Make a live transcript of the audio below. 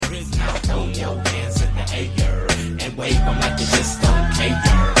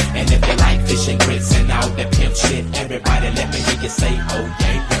say oh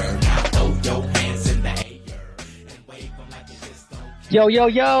yeah, now throw your hands in the air and wave them like it's just okay. Yo, yo,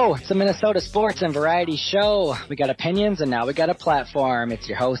 yo, it's the Minnesota Sports and Variety Show. We got opinions and now we got a platform. It's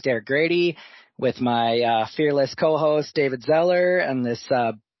your host, Eric Grady, with my fearless co-host, David Zeller, and this,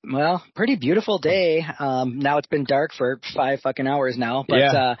 pretty beautiful day. Now it's been dark for 5 fucking hours now, but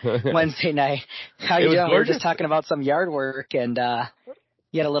Yeah. Wednesday night. How you doing? We were Gorgeous. just talking about some yard work, and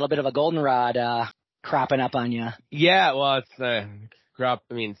you had a little bit of a goldenrod cropping up on you. Yeah, well, it's crop.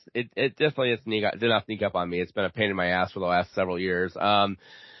 I mean, it definitely did not sneak up on me. It's been a pain in my ass for the last several years.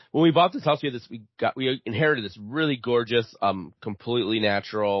 When we bought this house, we inherited this really gorgeous, completely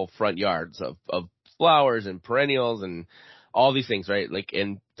natural front yards of flowers and perennials and all these things, right? Like,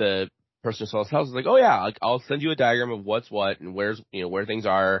 and the person who sold this house was like, oh yeah, like, I'll send you a diagram of what's what and where things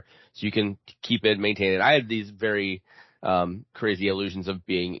are so you can keep it, maintain it. I had these very crazy illusions of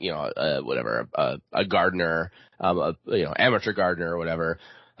being, a gardener, amateur gardener or whatever.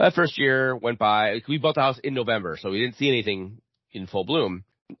 That first year went by. We built the house in November, so we didn't see anything in full bloom.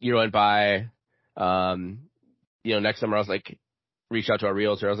 Year went by. Next summer I was like, reached out to our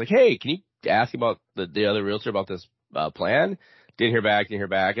realtor. I was like, hey, can you ask about the other realtor about this plan? Didn't hear back.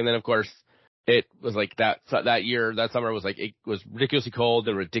 And then of course it was like that summer was like, it was ridiculously cold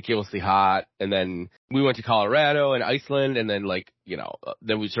and ridiculously hot. And then we went to Colorado and Iceland, and then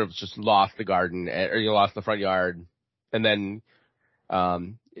then we sort of just lost the garden, or lost the front yard. And then,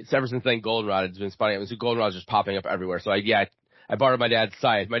 ever since then, goldenrod has been spawning. So goldenrod's just popping up everywhere. So I borrowed my dad's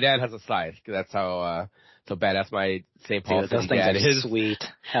scythe. My dad has a scythe. That's how badass my St. Paul Dude, those things dad are is. Sweet.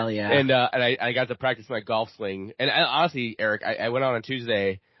 Hell yeah. And I got to practice my golf swing. And honestly, Eric, I went out on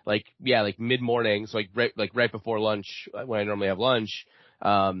Tuesday, like mid-morning, so right before lunch, when I normally have lunch.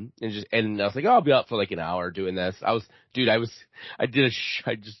 And I was like, oh, I'll be out for like an hour doing this. I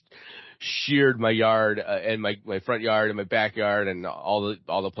just sheared my yard, and my front yard and my backyard and all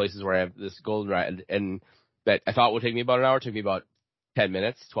the places where I have this goldenrod, and that I thought would take me about an hour, took me about 10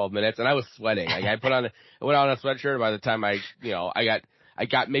 minutes, 12 minutes, and I was sweating. Like I went out on a sweatshirt. By the time I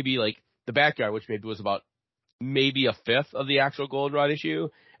got maybe like the backyard, which maybe was about maybe a fifth of the actual goldenrod issue.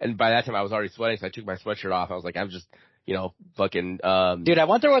 And by that time I was already sweating. So I took my sweatshirt off. I was like, I'm just, fucking, dude, I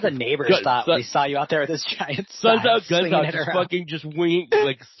wonder what the neighbors thought when they saw you out there with this giant scythe, swinging it around. Just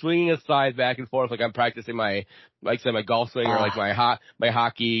swinging a scythe back and forth. Like I'm practicing my golf swing or like my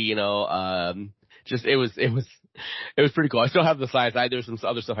hockey, just, it was pretty cool. I still have the scythe. There's some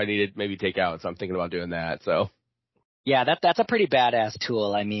other stuff I needed maybe take out, so I'm thinking about doing that. So, yeah, that's a pretty badass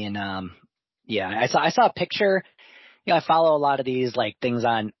tool. I mean, I saw a picture. I follow a lot of these like things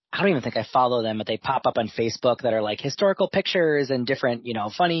on. I don't even think I follow them, but they pop up on Facebook that are like historical pictures and different,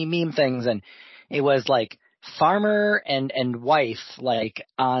 funny meme things. And it was like farmer and wife like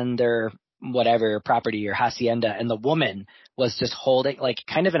on their whatever property or hacienda, and the woman was just holding like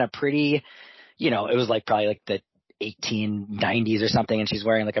kind of in a pretty, it was like probably like the 1890s or something, and she's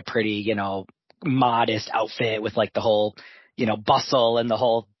wearing like a pretty, modest outfit with like the whole, bustle and the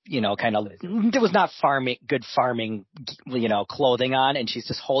whole, kind of, there was not good farming, clothing on, and she's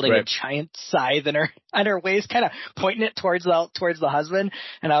just holding a giant scythe on her waist, kind of pointing it towards the husband.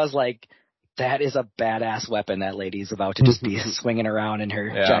 And I was like, that is a badass weapon that lady's about to just be swinging around in her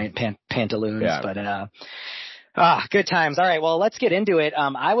giant pantaloons. Yeah. But, good times. All right. Well, let's get into it.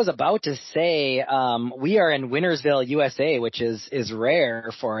 I was about to say, we are in Wintersville, USA, which is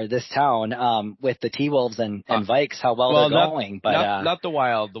rare for this town, with the T-Wolves and Vikes, how they're going. But, not the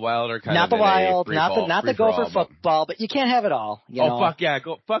Wild. The Wild are kind not of the Wild, not the Gopher football, but you can't have it all. Fuck yeah.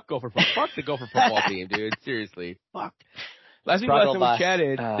 Fuck Gopher football. Fuck the Gopher football team, dude. Seriously. Fuck. Last time we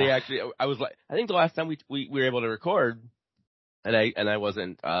chatted, I think the last time we were able to record, and I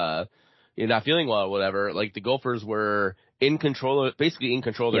wasn't, not feeling well or whatever, like the Gophers were basically in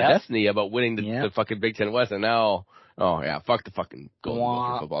control of their destiny about winning the fucking Big Ten West, and now, fuck the fucking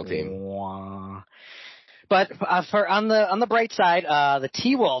Gopher football team. But on the bright side, the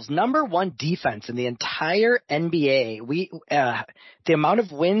T-Wolves, #1 defense in the entire NBA. The amount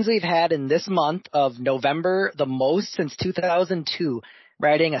of wins we've had in this month of November, the most since 2002.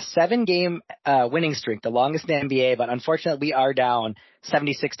 Riding a 7-game winning streak, the longest in the NBA, but unfortunately we are down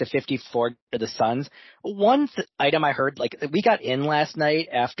 76-54 to the Suns. One item I heard, like we got in last night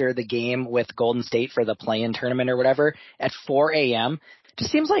after the game with Golden State for the play-in tournament or whatever at 4 a.m.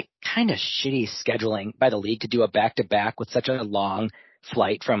 Just seems like kind of shitty scheduling by the league to do a back-to-back with such a long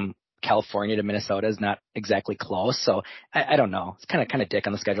flight from California to Minnesota is not exactly close. So I don't know. It's kind of dick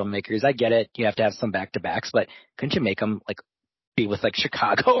on the schedule makers. I get it. You have to have some back-to-backs, but couldn't you make them like be with like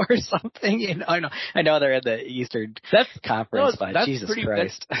Chicago or something? I know they're in the Eastern Conference, but Jesus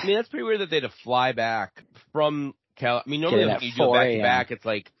Christ. That's pretty weird that they had to fly back from I mean, normally Getting when at you do a 4 back-to-back, it's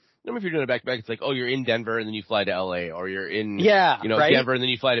like, normally if you're doing a back-to-back, it's like, oh, you're in Denver and then you fly to LA, or you're in, right? Denver and then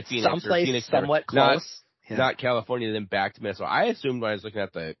you fly to Phoenix, Someplace or Phoenix, somewhat Denver. close. Not California, then back to Minnesota. I assumed when I was looking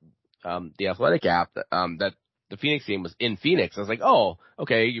at the Athletic app that the Phoenix game was in Phoenix. I was like, oh,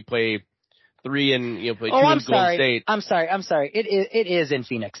 okay, you play 3 and play 2 in Golden State. I'm sorry. It is in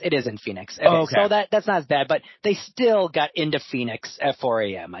Phoenix. It is in Phoenix. Okay, oh, okay. So that's not as bad, but they still got into Phoenix at 4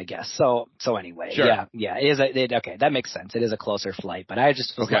 a.m. I guess. So anyway, sure. yeah. It is okay. That makes sense. It is a closer flight, but I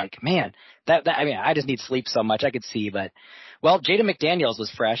just was like, man, that I mean, I just need sleep so much. I could see, but well, Jaden McDaniels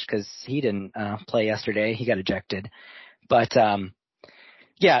was fresh because he didn't play yesterday. He got ejected, but and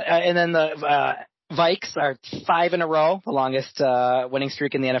then the Vikes are 5 in a row, the longest winning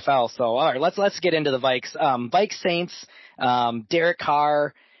streak in the NFL. So, all right, let's get into the Vikes. Vikes Saints, Derek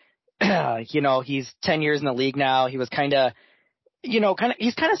Carr, he's 10 years in the league now. He was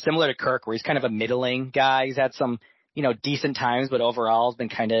he's kind of similar to Kirk, where he's kind of a middling guy. He's had some, decent times, but overall has been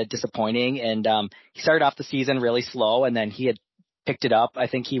kind of disappointing. And he started off the season really slow, and then he had picked it up. I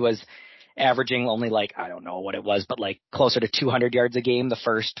think he was averaging only I don't know what it was, but closer to 200 yards a game the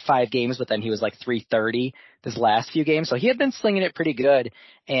first 5 games, but then he was 330 this last few games. So he had been slinging it pretty good.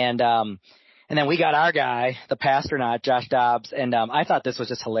 And then we got our guy, the Pastronaut, Josh Dobbs. And I thought this was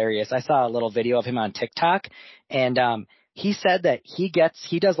just hilarious. I saw a little video of him on TikTok, and he said that he's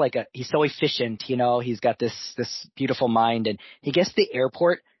so efficient, he's got this beautiful mind, and he gets to the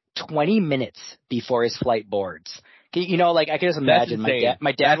airport 20 minutes before his flight boards. I can just imagine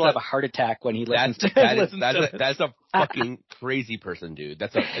my dad will have a heart attack when he listens to it. That's a fucking crazy person, dude.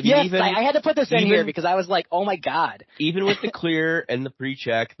 I had to put this in here because I was like, oh my God. Even with the clear and the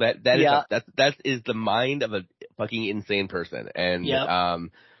pre-check, that is the mind of a fucking insane person. And,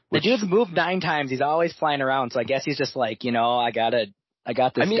 the dude's moved 9 times. He's always flying around. So I guess he's just I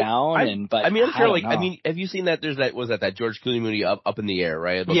got this down. I'm sure, have you seen that? There's that George Clooney movie up in the air,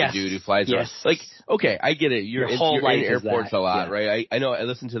 right? About the dude who flies around. Okay, I get it. You're in airports a lot, right? I know. I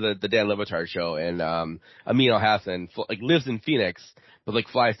listened to the Dan Le Batard show, and Amin Al-Hassan lives in Phoenix, but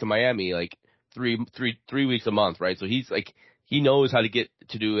flies to Miami 3 weeks a month, right? So he's he knows how to get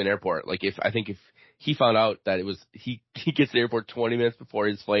to do an airport. If he found out that it was he gets to the airport 20 minutes before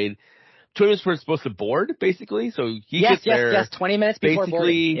his flight. 20 minutes before it's supposed to board, basically. So he gets there. Yes, 20 minutes before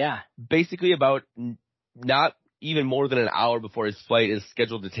boarding. Yeah. Basically about not even more than an hour before his flight is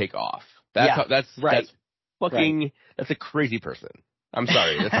scheduled to take off. That's a crazy person. I'm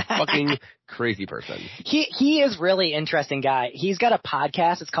sorry. That's a fucking crazy person. He is really interesting guy. He's got a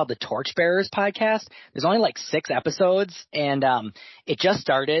podcast. It's called the Torchbearers Podcast. There's only 6 episodes, and it just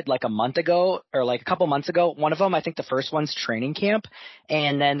started a month ago or a couple months ago. One of them, I think the first one's Training Camp,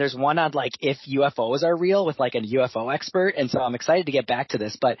 and then there's one on if UFOs are real with a UFO expert. And so I'm excited to get back to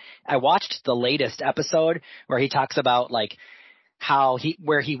this. But I watched the latest episode where he talks about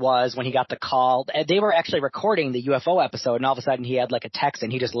where he was when he got the call. They were actually recording the UFO episode, and all of a sudden he had a text,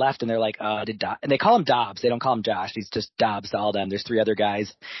 and he just left, and they're like, and they call him Dobbs. They don't call him Josh. He's just Dobbs to all of them. There's 3 other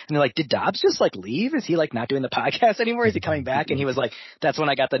guys. And they're like, did Dobbs just leave? Is he not doing the podcast anymore? Is he coming back? And he was like, that's when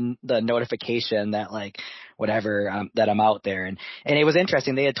I got the notification that whatever, that I'm out there. And it was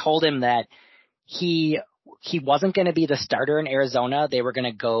interesting. They had told him that he wasn't going to be the starter in Arizona. They were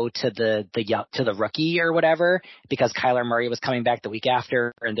going to go to the rookie or whatever because Kyler Murray was coming back the week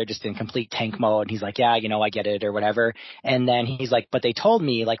after, and they're just in complete tank mode. And he's like, yeah, I get it or whatever. And then he's like, but they told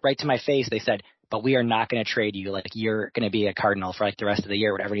me right to my face, they said, but we are not going to trade you. You're going to be a Cardinal for the rest of the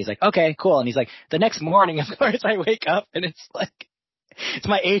year or whatever. And he's like, okay, cool. And he's like, the next morning, of course, I wake up and it's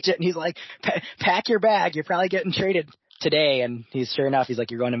my agent, and he's like, pack your bag. You're probably getting traded today. And sure enough, he's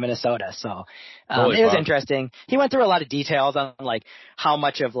like, you're going to Minnesota. So it was interesting. He went through a lot of details on how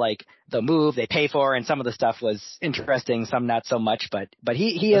much of the move they pay for, and some of the stuff was interesting, some not so much, but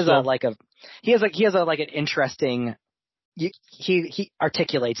he has an interesting, he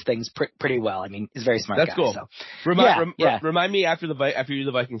articulates things pretty well. I mean, he's a very smart guy. That's cool. So. Remind me after you do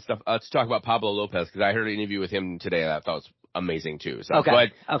the Viking stuff, to talk about Pablo Lopez, because I heard an interview with him today that I thought was amazing too. So okay. Go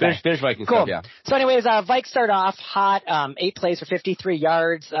ahead. Finish Viking stuff. Yeah. So anyways, Vikes start off hot, 8 plays for 53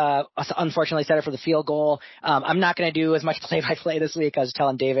 yards. Unfortunately set it for the field goal. I'm not going to do as much play-by-play this week. I was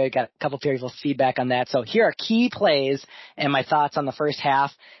telling David, got a couple people's feedback on that. So here are key plays and my thoughts on the first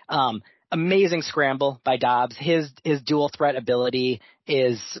half. Amazing scramble by Dobbs. His dual threat ability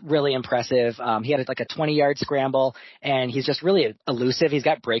is really impressive. He had a 20-yard scramble, and he's just really elusive. He's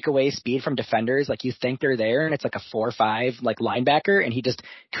got breakaway speed from defenders. You think they're there, and it's a 4-5 linebacker, and he just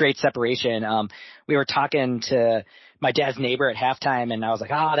creates separation. We were talking to my dad's neighbor at halftime, and I was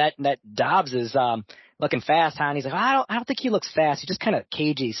like, oh, that Dobbs is looking fast, huh? And he's like, I don't think he looks fast. He's just kind of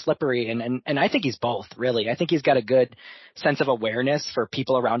cagey, slippery, and I think he's both, really. I think he's got a good sense of awareness for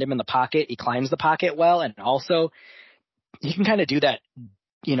people around him in the pocket. He climbs the pocket well, and also he can kind of do that,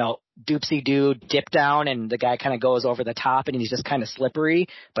 doopsie-doo dip down, and the guy kind of goes over the top, and he's just kind of slippery,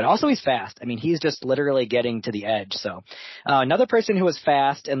 but also he's fast. I mean, he's just literally getting to the edge. So another person who was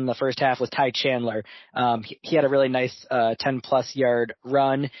fast in the first half was Ty Chandler. He had a really nice 10-plus yard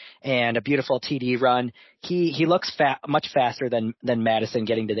run and a beautiful TD run. He looks much faster than Madison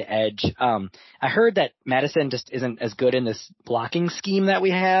getting to the edge. I heard that Madison just isn't as good in this blocking scheme that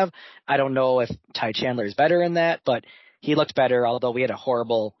we have. I don't know if Ty Chandler is better in that, but he looked better, although he had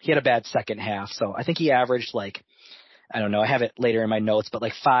a bad second half. So I think he averaged I don't know, I have it later in my notes, but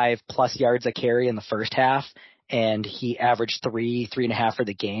 5+ yards a carry in the first half. And he averaged 3.5 for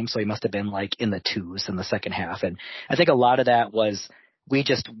the game. So he must have been in the 2s in the second half. And I think a lot of that was we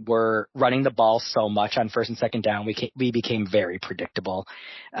just were running the ball so much on first and second down. We became very predictable.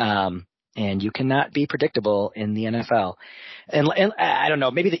 And you cannot be predictable in the NFL. And I don't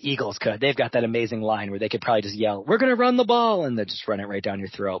know, maybe the Eagles could. They've got that amazing line where they could probably just yell, we're going to run the ball, and they just run it right down your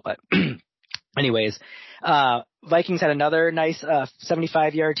throat. But anyways, Vikings had another nice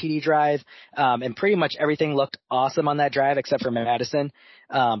 75-yard TD drive, and pretty much everything looked awesome on that drive except for Madison.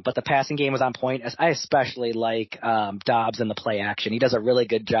 But the passing game was on point. I especially like Dobbs in the play action. He does a really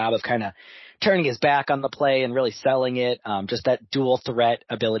good job of kind of turning his back on the play and really selling it. Just that dual threat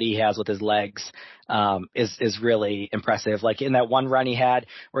ability he has with his legs is really impressive. Like in that one run he had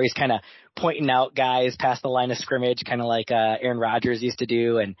where he's kind of pointing out guys past the line of scrimmage, kind of like Aaron Rodgers used to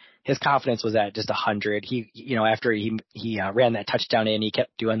do, and his confidence was at just 100. After he ran that touchdown in, he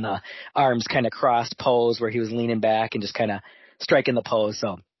kept doing the arms kind of crossed pose where he was leaning back and just kind of striking the pose.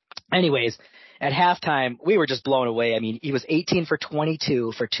 So anyways, at halftime, we were just blown away. I mean, he was 18 for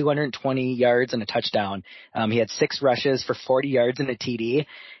 22 for 220 yards and a touchdown. He had 6 rushes for 40 yards and a TD,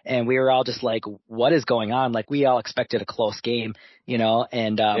 and we were all just like, what is going on? We all expected a close game,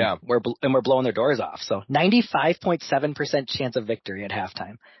 and we're blowing their doors off. So 95.7% chance of victory at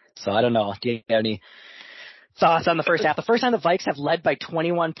halftime. So I don't know. Do you have any thoughts on the first half? The first time the Vikes have led by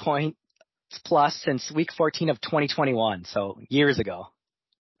 21 points plus since week 14 of 2021. So years ago.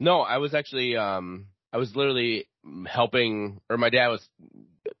 No, I was actually, I was literally helping, or my dad was,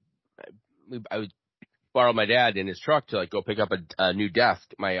 I would borrow my dad in his truck to go pick up a new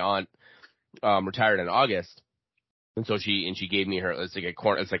desk. My aunt, retired in August. And so she gave me her, it's like a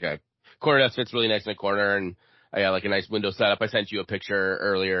corner desk fits really nice in the corner. And I got a nice window setup. I sent you a picture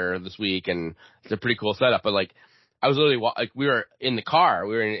earlier this week, and it's a pretty cool setup. But I was literally we were in the car,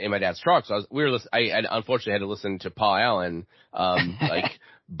 we were in my dad's truck. So I unfortunately had to listen to Paul Allen,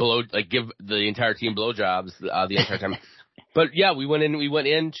 give the entire team blowjobs the entire time. But yeah, we went in.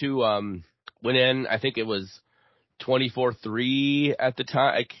 I think it was 24-3 at the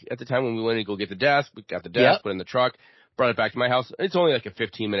time when we went to go get the desk. We got the desk, Put it in the truck, brought it back to my house. It's only a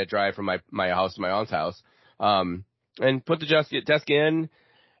 15-minute drive from my house to my aunt's house. And put the desk in.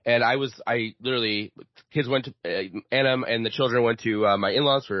 And I literally, kids went to, Anna and the children went to my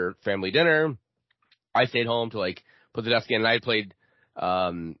in-laws for family dinner. I stayed home to put the desk in, and I played,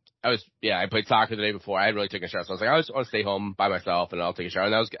 I played soccer the day before. I had really taken a shower. So I was like, I just want to stay home by myself and I'll take a shower.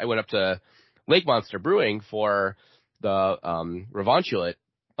 And I went up to Lake Monster Brewing for the, Revanchulet,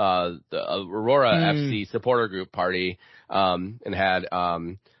 the Aurora FC supporter group party, and had,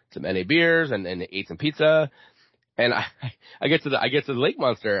 some NA beers and ate some pizza. And I get to the Lake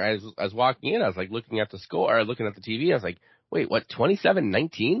Monster. I was walking in. I was looking at the score, or looking at the TV. I was like, wait, what?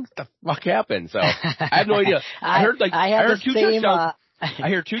 27-19? What the fuck happened? So I have no idea. I heard two touchdowns. I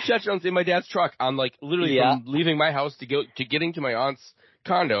hear 2 touchdowns in my dad's truck on literally from leaving my house to getting to my aunt's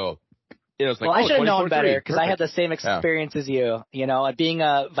condo. It was I should have known better because I had the same experience as you. Being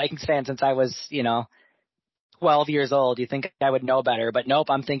a Vikings fan since I was 12 years old. You think I would know better, but nope.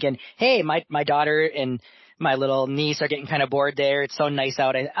 I'm thinking, hey, my daughter and my little niece are getting kind of bored there. It's so nice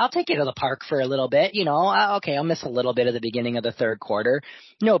out. I'll take you to the park for a little bit. Okay, I'll miss a little bit of the beginning of the third quarter.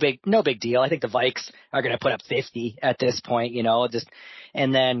 No big deal. I think the Vikes are going to put up 50 at this point,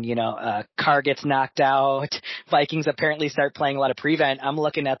 and then, car gets knocked out. Vikings apparently start playing a lot of prevent. I'm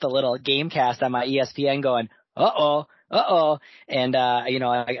looking at the little game cast on my ESPN going, uh-oh. And,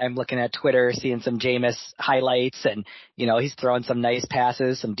 I'm looking at Twitter, seeing some Jameis highlights, and, he's throwing some nice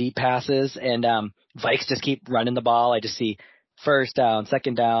passes, some deep passes, and, Vikes just keep running the ball. I just see first down,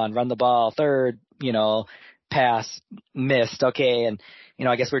 second down, run the ball, third, pass, missed. Okay. And,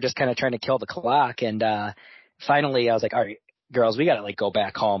 I guess we're just kind of trying to kill the clock. And, finally I was like, all right, girls, we gotta like go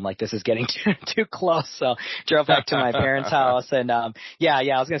back home. Like this is getting too close. So drove back to my parents' house and, yeah,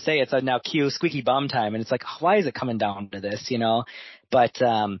 I was going to say it's a now cue squeaky bum time. And it's like, why is it coming down to this, you know? But,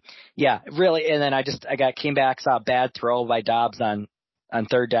 yeah, really. And then came back, saw a bad throw by Dobbs on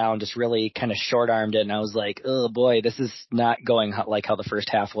third down, just really kind of short armed it. And I was like, oh boy, this is not going like how the first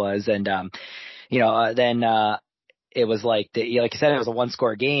half was. And, then, it was like like you said, it was a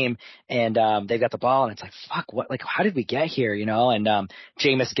 1-score game and, they got the ball and it's like, fuck, how did we get here? You know, and,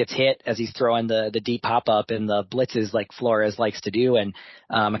 Jameis gets hit as he's throwing the deep pop up and the blitzes like Flores likes to do. And,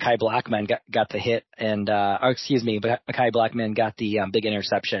 Mekhi Blackman got the hit and, Mekhi Blackman got the, big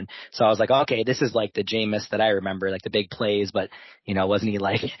interception. So I was like, okay, this is like the Jameis that I remember, like the big plays, but you know, wasn't he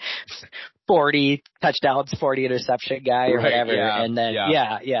like 40 touchdowns, 40 interception guy or whatever? Yeah, and then,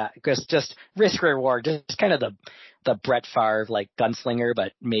 just risk reward, just kind of the Brett Favre like gunslinger,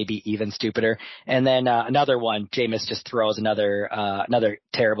 but maybe even stupider. And then another one, Jameis just throws another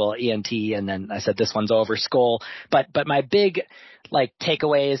terrible ENT, and then I said this one's over, Skull. But my big like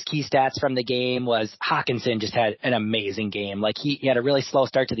takeaways, key stats from the game was Hawkinson just had an amazing game. Like he had a really slow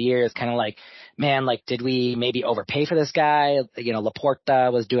start to the year. It's kind of like, man, like did we maybe overpay for this guy? You know,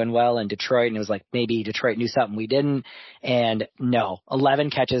 Laporta was doing well in Detroit, and it was like maybe Detroit knew something we didn't. And no, 11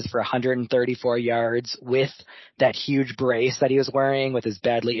 catches for 134 yards with that huge brace that he was wearing with his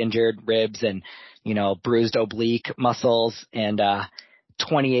badly injured ribs and, you know, bruised oblique muscles, and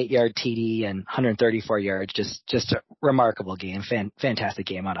 28-yard TD and 134 yards. Just a remarkable game. Fantastic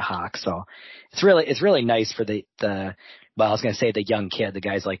game out of Hawk. So it's really nice for the I was going to say the young kid. The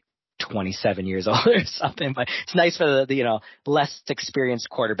guy's like 27 years old or something, but it's nice for the, you know, less experienced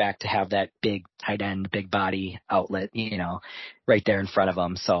quarterback to have that big tight end, big body outlet, you know, right there in front of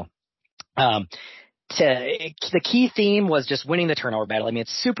him. So, the key theme was just winning the turnover battle. I mean,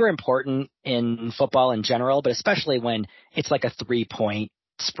 it's super important in football in general, but especially when it's like a 3-point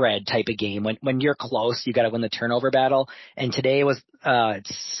spread type of game. When you're close, you got to win the turnover battle. And today was,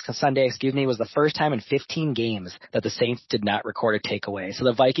 Sunday, was the first time in 15 games that the Saints did not record a takeaway. So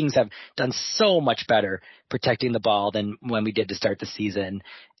the Vikings have done so much better protecting the ball than when we did to start the season.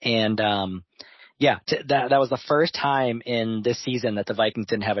 And, that was the first time in this season that the Vikings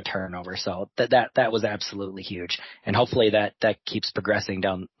didn't have a turnover. So that was absolutely huge. And hopefully that keeps progressing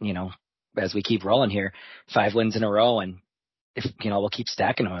down, you know, as we keep rolling here, 5 wins in a row. And if, you know, we'll keep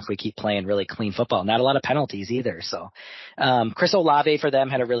stacking them if we keep playing really clean football. Not a lot of penalties either. So, Chris Olave for them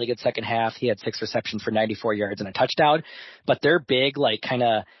had a really good second half. He had 6 receptions for 94 yards and a touchdown, but their big, like kind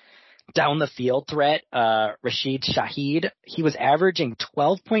of down the field threat, Rashid Shaheed, he was averaging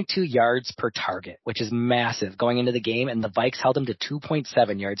 12.2 yards per target, which is massive going into the game. And the Vikes held him to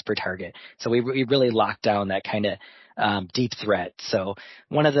 2.7 yards per target. So we really locked down that kind of, deep threat. So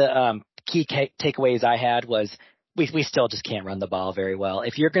one of the, key takeaways I had was we still just can't run the ball very well.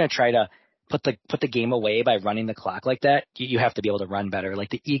 If you're going to try to put the game away by running the clock like that, you have to be able to run better.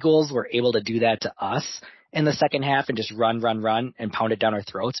 Like the Eagles were able to do that to us in the second half and just run and pound it down our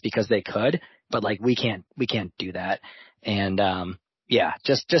throats because they could, but like we can't do that. And,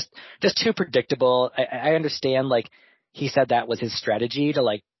 just too predictable. I understand, like he said that was his strategy to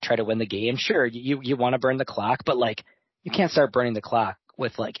like try to win the game. Sure. You want to burn the clock, but like you can't start burning the clock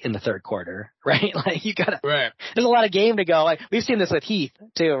with like in the third quarter, right? Like you gotta, right. There's a lot of game to go. Like, we've seen this with Heath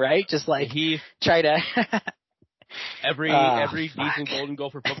too, right? Just like Heath, try to every decent Golden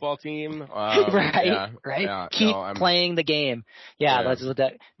Gopher football team, right? Yeah, keep playing the game. Let's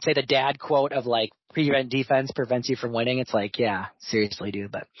say the dad quote of like prevent defense prevents you from winning. It's like, yeah, seriously,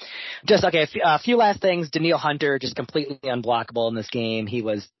 dude. But just okay. A few last things. Danielle Hunter just completely unblockable in this game. He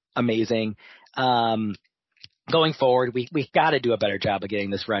was amazing. Going forward, we got to do a better job of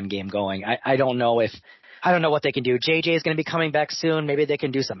getting this run game going. I don't know what they can do. JJ is going to be coming back soon. Maybe they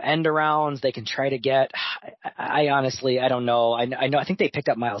can do some end arounds. They can try to get, I honestly, I don't know. I think they picked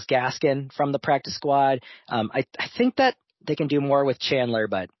up Myles Gaskin from the practice squad. I think that they can do more with Chandler,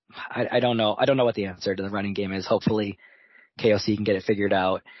 but I don't know. I don't know what the answer to the running game is. Hopefully KOC can get it figured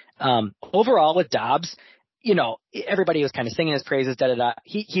out. Overall with Dobbs, you know, everybody was kind of singing his praises,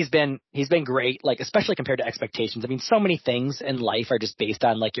 He's been great, like, especially compared to expectations. I mean, so many things in life are just based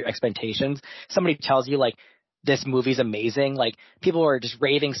on like your expectations. Somebody tells you like, this movie's amazing. Like people were just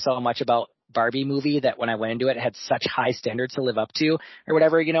raving so much about Barbie movie that when I went into it, it had such high standards to live up to or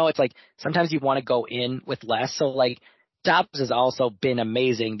whatever, you know, it's like sometimes you want to go in with less. So like Dobbs has also been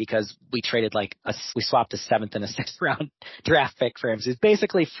amazing because we traded we swapped a 7th and a 6th round draft pick for him. So he's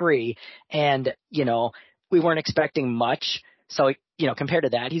basically free. And, you know, we weren't expecting much. So, you know, compared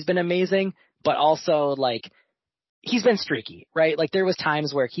to that, he's been amazing, but also like he's been streaky, right? Like there was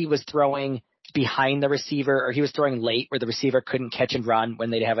times where he was throwing behind the receiver, or he was throwing late where the receiver couldn't catch and run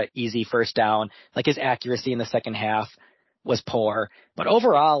when they'd have an easy first down. Like his accuracy in the second half was poor. But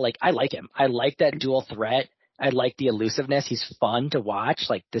overall, like I like him. I like that dual threat. I like the elusiveness. He's fun to watch.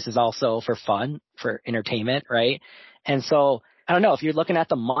 Like this is also for fun, for entertainment, right? And so I don't know if you're looking at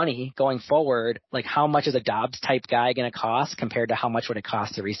the money going forward, like how much is a Dobbs type guy going to cost compared to how much would it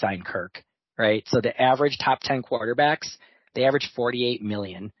cost to re-sign Kirk, right? So the average top 10 quarterbacks, they average 48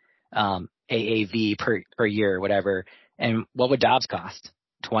 million AAV per year, whatever. And what would Dobbs cost?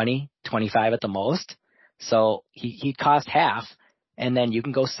 20, 25 at the most. So he'd cost half, and then you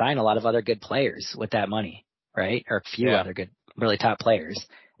can go sign a lot of other good players with that money, right? Or a few other good, really top players.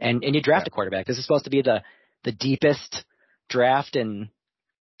 And you draft a quarterback. This is supposed to be the deepest draft in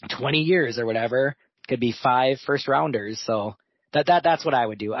 20 years or whatever. Could be 5 first rounders. So that's what I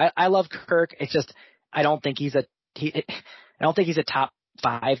would do. I love Kirk. It's just, I don't think he's a top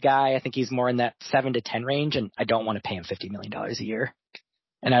 5 guy. I think he's more in that 7 to 10 range, and I don't want to pay him $50 million a year.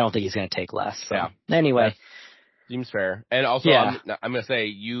 And I don't think he's going to take less. So anyway. That seems fair. And also, I'm going to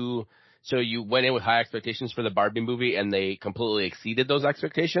say so you went in with high expectations for the Barbie movie and they completely exceeded those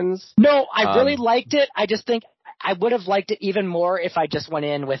expectations? No, I really liked it. I just think I would have liked it even more if I just went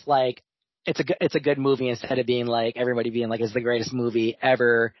in with like, it's a good movie instead of being like, everybody being like, it's the greatest movie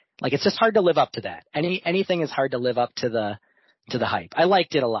ever. Like, it's just hard to live up to that. Anything is hard to live up to the hype. I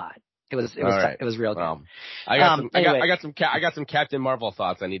liked it a lot. It was real good. Well, I got some Captain Marvel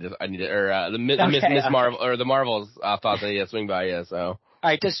thoughts I need to or the Miss Marvel or the Marvel's thoughts I need to swing by. Yeah, so. All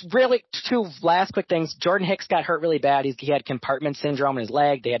right, just really 2 last quick things. Jordan Hicks got hurt really bad. He had compartment syndrome in his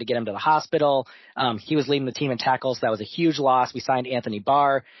leg. They had to get him to the hospital. He was leading the team in tackles, so that was a huge loss. We signed Anthony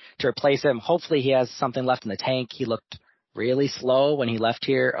Barr to replace him. Hopefully he has something left in the tank. He looked really slow when he left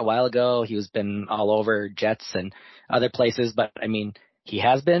here a while ago. He's been all over Jets and other places, but I mean, he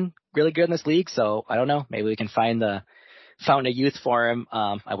has been really good in this league, so I don't know. Maybe we can find the fountain of youth for him.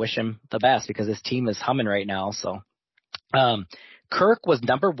 I wish him the best because his team is humming right now, so. Kirk was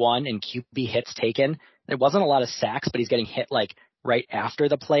number 1 in QB hits taken. There wasn't a lot of sacks, but he's getting hit like right after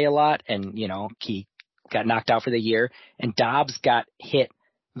the play a lot. And, you know, he got knocked out for the year. And Dobbs got hit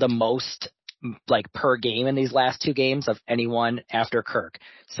the most like per game in these last 2 games of anyone after Kirk.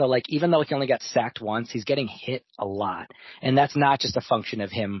 So like, even though he only got sacked once, he's getting hit a lot. And that's not just a function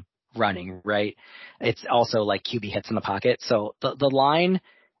of him running, right? It's also like QB hits in the pocket. So the line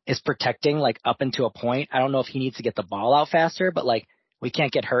is protecting like up into a point. I don't know if he needs to get the ball out faster, but like we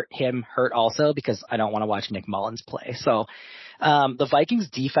can't get him hurt also because I don't want to watch Nick Mullins play. So the Vikings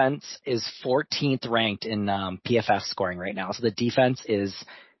defense is 14th ranked in PFF scoring right now. So the defense is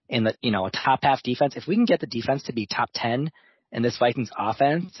in the, a top half defense. If we can get the defense to be top 10 and this Vikings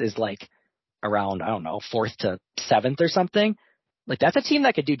offense is like around, I don't know, 4th to 7th or something, like that's a team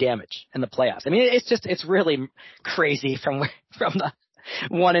that could do damage in the playoffs. I mean, it's really crazy from the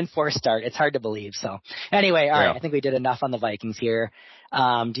 1-4 start. It's hard to believe. So anyway, all right. I think we did enough on the Vikings here.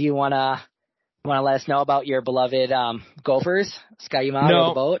 Do you want to let us know about your beloved Gophers? Sky Yamato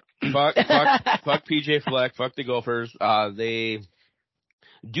the boat? Fuck PJ Fleck. Fuck the Gophers. They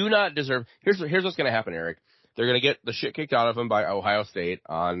do not deserve. Here's what's going to happen, Eric. They're going to get the shit kicked out of them by Ohio State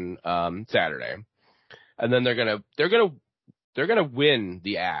on Saturday, and then they're gonna win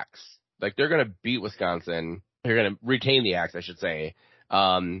the Axe. Like they're going to beat Wisconsin. They're going to retain the Axe, I should say.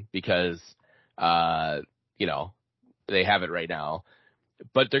 Because, they have it right now,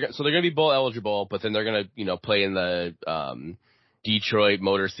 but they're going to be bowl eligible, but then they're going to, play in the, Detroit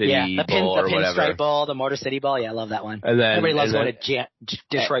Motor City Bowl or whatever. The Pinstripe Bowl, the Motor City Bowl. Yeah, I love that one. And then everybody loves going to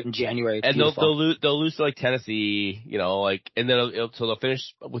Detroit in January. And they'll lose to like Tennessee, and then so they'll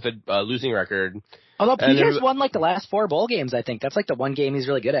finish with a losing record. Although PJ's won like the last 4 bowl games, I think that's like the one game he's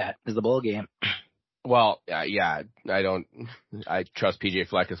really good at is the bowl game. Well, yeah, I trust PJ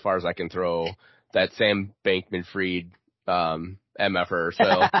Fleck as far as I can throw that Sam Bankman-Fried, MFer. So,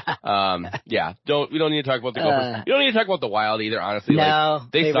 we don't need to talk about the Gophers. You don't need to talk about the Wild either, honestly. No,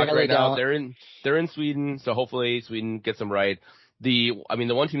 like, they suck really right now. Don't. They're in Sweden, so hopefully Sweden gets them right. The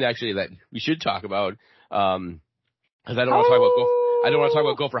one team that we should talk about, cause I don't want to talk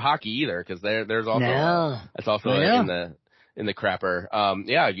about Gopher hockey either, cause there's also, that's also in the crapper.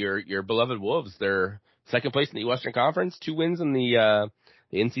 Your beloved Wolves, they're second place in the Western Conference, 2 wins in the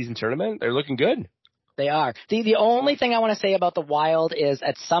in-season tournament. They're looking good. They are. The only thing I want to say about the Wild is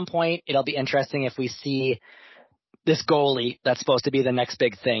at some point it'll be interesting if we see this goalie that's supposed to be the next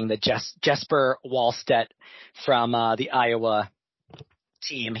big thing, the Jesper Wallstedt from the Iowa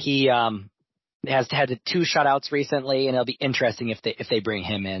team. He has had 2 shutouts recently, and it'll be interesting if they bring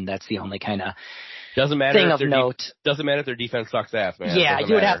him in. That's the only kind of Doesn't matter thing if of their note. doesn't matter if their defense sucks ass, man. Yeah, Doesn't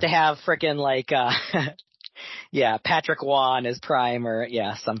you would matter. have to have frickin' like, yeah, Patrick Wan as prime or,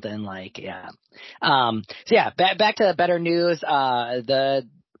 yeah, something like, yeah. So yeah, back to the better news. The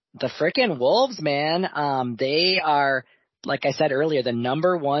frickin' Wolves, man, they are, like I said earlier, the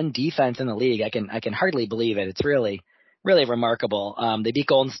number one defense in the league. I can hardly believe it. It's really, really remarkable. They beat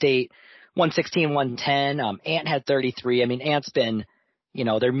Golden State 116-110. Ant had 33. I mean, Ant's been,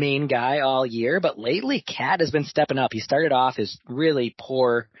 their main guy all year, but lately Cat has been stepping up. He started off his really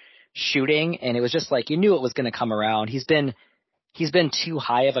poor shooting, and it was just like you knew it was going to come around. He's been too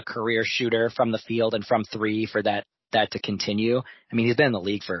high of a career shooter from the field and from three for that to continue. I mean, he's been in the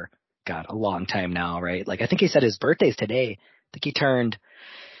league for a long time now, right? Like I think he said his birthday's today. I think he turned,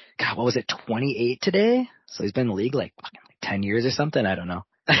 what was it, 28 today? So he's been in the league like 10 years or something. I don't know.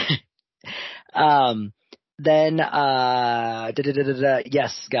 Then, yes,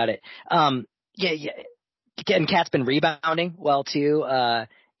 got it. Yeah. Again, Cat's been rebounding well too.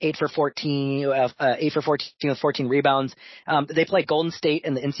 8 for 14 with 14 rebounds. They played Golden State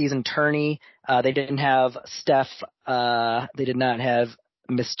in the in-season tourney. They didn't have Steph. They did not have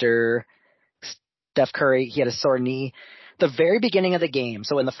Mr. Steph Curry. He had a sore knee. The very beginning of the game,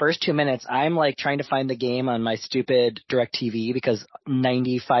 so in the first 2 minutes, I'm like trying to find the game on my stupid DirecTV because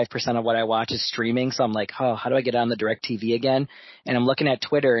 95% of what I watch is streaming. So I'm like, oh, how do I get on the DirecTV again? And I'm looking at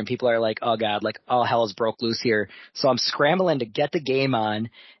Twitter and people are like, oh God, like all hell is broke loose here. So I'm scrambling to get the game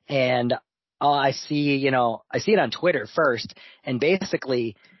on, and I see it on Twitter first, and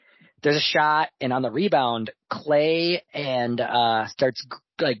basically there's a shot, and on the rebound, Clay and starts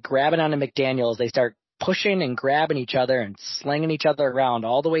like grabbing onto McDaniels. They start pushing and grabbing each other and slinging each other around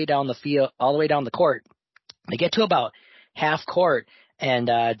all the way down the field, all the way down the court. They get to about half court, and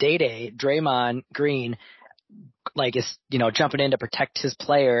Draymond Green, like is jumping in to protect his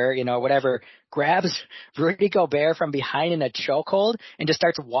player, whatever, grabs Rudy Gobert from behind in a chokehold and just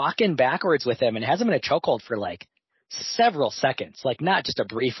starts walking backwards with him and has him in a chokehold for like several seconds, like not just a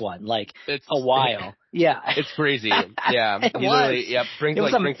brief one, like it's a while. Yeah, it's crazy. Yeah, it he was. literally brings him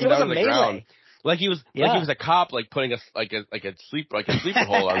down to the ground. Like he was a cop, like putting a sleeper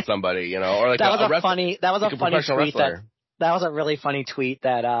hold on somebody, or like that was a funny tweet. That was a really funny tweet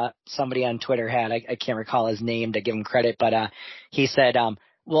that somebody on Twitter had. I can't recall his name to give him credit, but he said,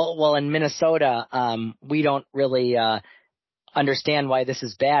 well in Minnesota, we don't really understand why this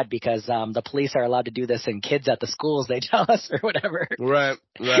is bad because the police are allowed to do this in kids at the schools, they tell us, or whatever. Right.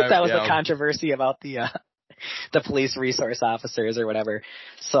 That was the controversy about the police resource officers or whatever.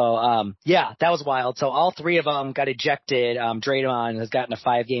 So, yeah, that was wild. So all three of them got ejected. Draymond has gotten a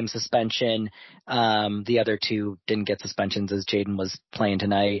 5-game suspension. The other two didn't get suspensions as Jaden was playing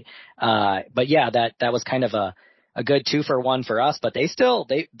tonight. But yeah, that was kind of a good 2-for-1 for us, but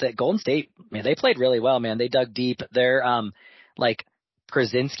the Golden State, man, they played really well, man. They dug deep. They're, like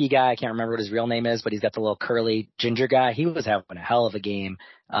Krasinski guy, I can't remember what his real name is, but he's got the little curly ginger guy. He was having a hell of a game.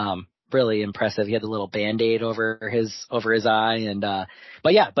 Really impressive. He had the little Band-Aid over his eye, and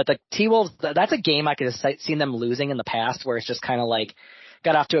but the T-Wolves, that's a game I could have seen them losing in the past, where it's just kind of like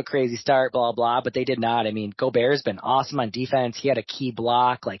got off to a crazy start, blah blah, but they did not. I mean, Gobert's been awesome on defense. He had a key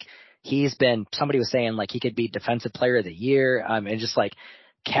block. Like somebody was saying like he could be Defensive Player of the Year. And just like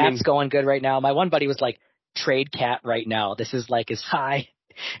Cat's going good right now. My one buddy was like, trade Cat right now. This is like as high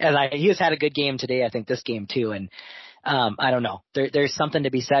as he has had a good game today. I think this game too, and. I don't know. There's something to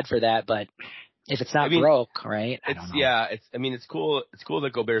be said for that, but if it's not broke, right? I don't know. Yeah, it's cool. It's cool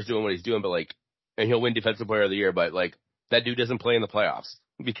that Gobert's doing what he's doing, but like, and he'll win Defensive Player of the Year, but like that dude doesn't play in the playoffs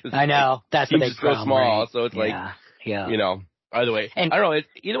because I know that's the big problem. So small, right? so it's yeah. Either way, and, I don't know.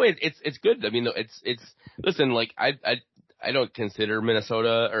 Either way, it's good. I mean, it's listen, like I don't consider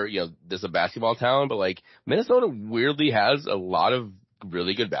Minnesota or this a basketball town, but like Minnesota weirdly has a lot of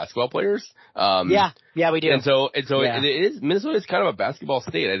really good basketball players. Yeah, we do. And so it is, Minnesota is kind of a basketball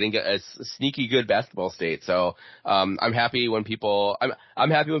state. I think a sneaky good basketball state. So, I'm happy when people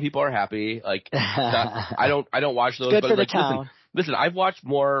are happy. Like, I don't watch those, good but for like, the town. listen, I've watched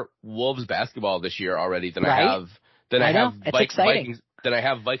more Wolves basketball this year already than right? I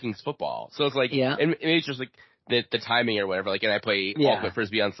have Vikings football. So it's like, and maybe it's just like, the timing or whatever, like, and I play Ultimate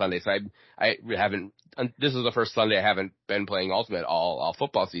Frisbee on Sunday, so I haven't, this is the first Sunday I haven't been playing Ultimate all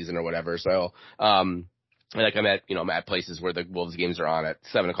football season or whatever, so, like I'm at places where the Wolves games are on at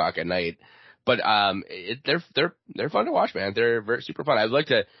 7:00 at night, but, they're fun to watch, man. They're very super fun. I'd like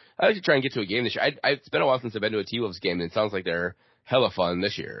to try and get to a game this year. It's been a while since I've been to a T-Wolves game, and it sounds like they're hella fun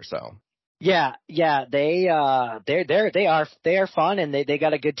this year, so. Yeah, they are fun, and they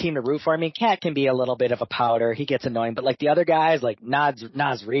got a good team to root for. I mean, Cat can be a little bit of a powder. He gets annoying, but like the other guys, like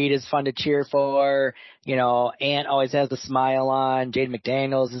Naz Reid is fun to cheer for. Ant always has the smile on. Jaden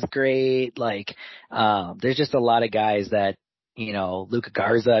McDaniels is great. Like, there's just a lot of guys that, Luka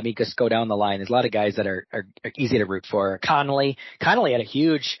Garza. I mean, just go down the line. There's a lot of guys that are easy to root for. Connolly had a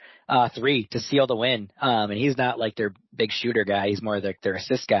huge 3 to seal the win. And he's not like their big shooter guy. He's more like their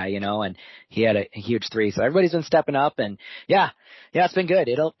assist guy, and he had a huge 3. So everybody's been stepping up, and yeah, it's been good.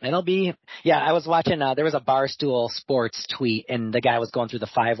 It'll be, I was watching, there was a Barstool Sports tweet, and the guy was going through the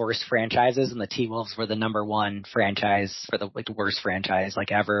 5 worst franchises, and the T-Wolves were the number 1 franchise for the worst franchise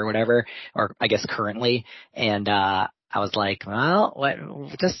like ever or whatever, or I guess currently. And, I was like,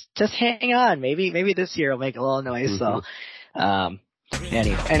 well, just hang on. Maybe this year will make a little noise. Mm-hmm. So,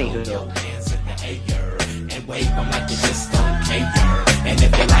 anywho.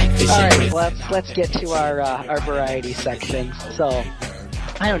 All right, let's get to our variety section. So,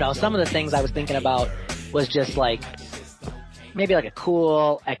 I don't know. Some of the things I was thinking about was just like maybe like a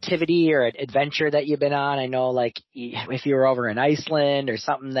cool activity or an adventure that you've been on. I know, like if you were over in Iceland or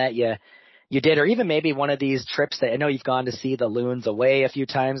something that you did, or even maybe one of these trips that I know you've gone to see the loons away a few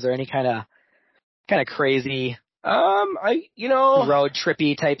times, or any kind of crazy road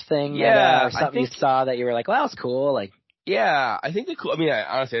trippy type thing. Yeah, or something you saw that you were like, well, that was cool. Like, yeah, I think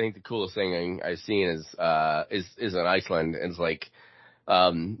honestly, I think the coolest thing I've seen is in Iceland. It's like,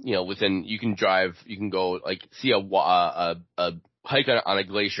 you can go like see a hike on a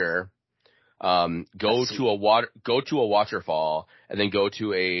glacier, go to a waterfall, and then go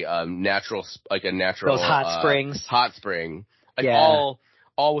to a natural those hot springs, hot spring, like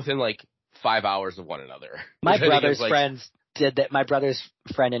all within like 5 hours of one another. My brother's friends did that. My brother's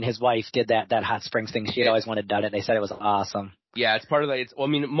friend and his wife did that hot springs thing. She had always wanted done it. They said it was awesome. Yeah, it's part of that.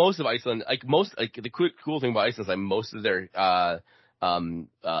 Most of Iceland, the cool thing about Iceland is like most of their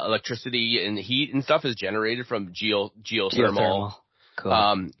electricity and heat and stuff is generated from geothermal.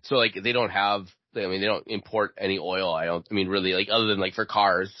 Cool. So like they don't import any oil. Really, like other than like for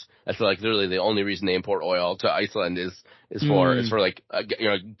cars. That's like literally the only reason they import oil to Iceland is for like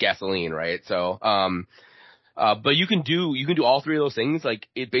gasoline, right? So but you can do all 3 of those things. Like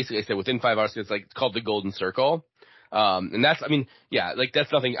it basically, I said, within 5 hours. It's called the Golden Circle. And that's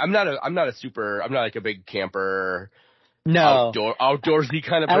that's nothing. I'm not like a big camper. No. Outdoorsy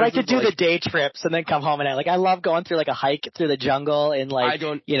kind of person. I like to do the day trips and then come home and I love going through like a hike through the jungle in like,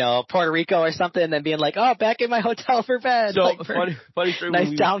 Puerto Rico or something, and then being like, oh, back in my hotel for bed. So like funny story.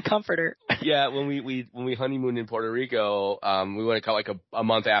 Nice down comforter. Yeah. When we honeymooned in Puerto Rico, we went like a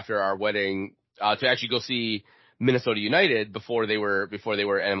month after our wedding, to actually go see Minnesota United before they were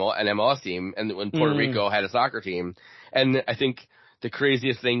an MLS team, and when Puerto Rico had a soccer team. And I think the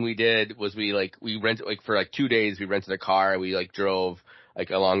craziest thing we did was we rented for like 2 days. We rented a car and we drove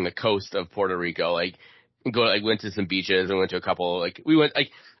along the coast of Puerto Rico, went to some beaches and went to a couple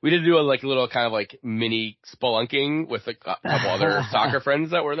we did do a little kind of mini spelunking with a couple other soccer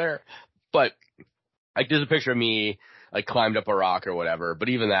friends that were there. But there's a picture of me climbed up a rock or whatever. But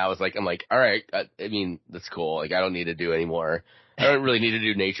even that was I'm all right. That's cool. I don't need to do any more. I don't really need to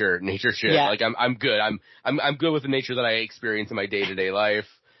do nature shit. Yeah. I'm good. I'm good with the nature that I experience in my day-to-day life.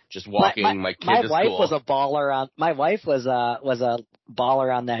 Just walking my kid to school. My wife was a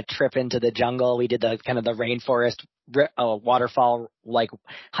baller on that trip into the jungle. We did the kind of the rainforest waterfall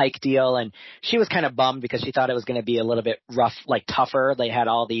hike deal, and she was kind of bummed because she thought it was going to be a little bit rough, tougher. They had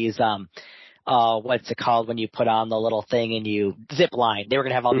all these what's it called when you put on the little thing and you zip line. They were going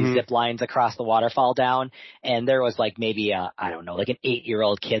to have all these zip lines across the waterfall down. And there was maybe an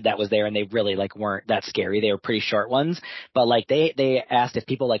 8-year-old kid that was there, and they really weren't that scary. They were pretty short ones, but they asked if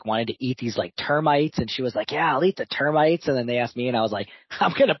people wanted to eat these termites, and she was like, yeah, I'll eat the termites. And then they asked me, and I was like,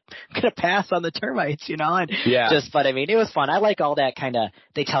 I'm going to pass on the termites, and but it was fun. I like all that kind of,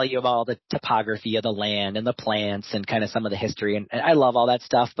 they tell you about all the topography of the land and the plants and kind of some of the history. And I love all that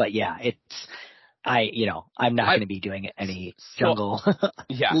stuff, but yeah, I'm not going to be doing any jungle.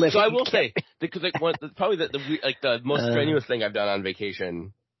 Yeah. So I will say, because probably the most strenuous thing I've done on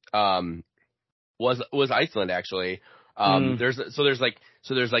vacation, was Iceland actually. There's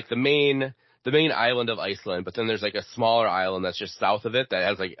the main island of Iceland, but then there's a smaller island that's just south of it that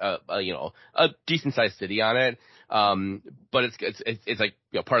has a decent sized city on it. But it's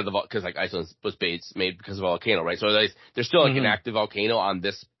part of the, cause Iceland was made because of a volcano, right? So there's still an active volcano on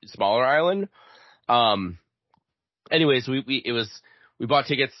this smaller island. Anyways, we bought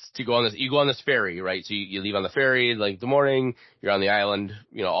tickets to go on this. You go on this ferry, right? So you leave on the ferry the morning. You're on the island,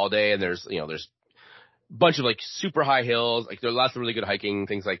 all day, and there's bunch of like super high hills. Like there are lots of really good hiking,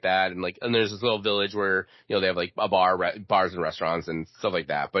 things like that. And there's this little village where, they have like a bars and restaurants and stuff like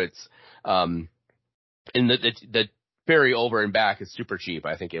that. But it's, and the ferry over and back is super cheap.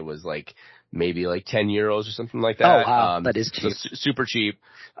 I think it was like maybe like 10 euros or something like that. Oh, wow. That is cheap. So super cheap.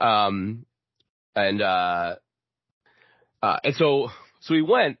 So we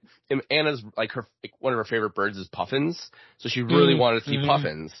went, and Anna's like one of her favorite birds is puffins. So she really wanted to see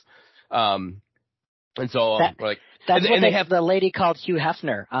puffins. And so we're like, that's what they have. The lady called Hugh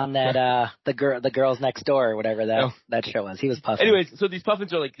Hefner on that, the Girls Next Door or whatever that show was. He was puffin. Anyways, so these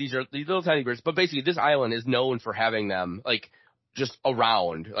puffins are like, these little tiny birds, but basically this island is known for having them like just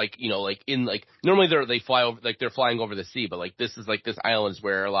around, like, like in like, normally they fly over, like they're flying over the sea, but like this is like, this island is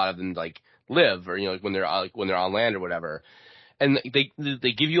where a lot of them like live, or, like when they're on land or whatever. And they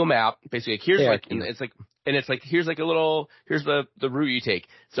give you a map, basically, like, here's like, and it's like, here's like here's the route you take.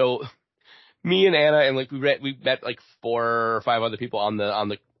 So me and Anna and like we met like 4 or 5 other people on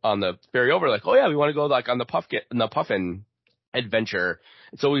the ferry over, like, oh yeah, we want to go like on the puffin adventure.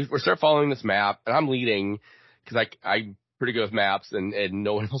 And so we start following this map, and I'm leading because I'm pretty good with maps, and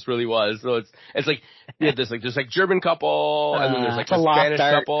no one else really was. So it's like we had this like there's like German couple, and then there's like a Spanish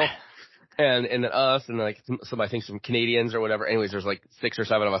couple. And us, and like I think some Canadians or whatever. Anyways, there's like 6 or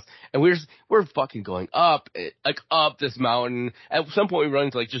 7 of us, and we're fucking going up this mountain. At some point, we run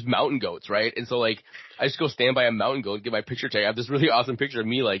into like just mountain goats, right? And so like I just go stand by a mountain goat, get my picture taken. I have this really awesome picture of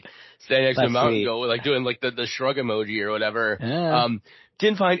me like standing next to a mountain goat, like doing like the shrug emoji or whatever. Yeah.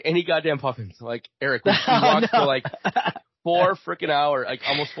 Didn't find any goddamn puffins. Like Eric, we walked for like 4 freaking hours, like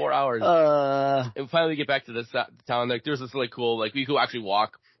almost 4 hours, and finally get back to this town. Like there's this really cool, like we could actually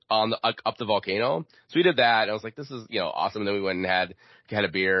walk up the volcano. So we did that, and I was like, this is, awesome. And then we went and had a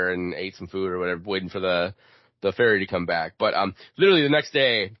beer and ate some food or whatever, waiting for the ferry to come back. But, literally the next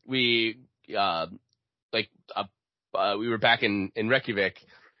day, we were back in Reykjavik,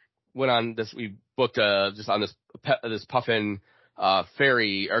 we booked, just on this puffin,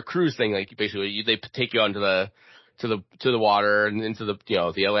 ferry or cruise thing. Like basically they take you onto to the water and into the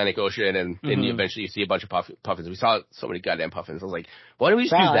the Atlantic Ocean, and then eventually you see a bunch of puffins. We saw so many goddamn puffins. I was like, why do we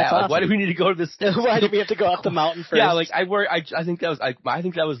just do that? Like, awesome. Why do we need to go to this? Why do we have to go up the mountain first? Yeah, like I think that was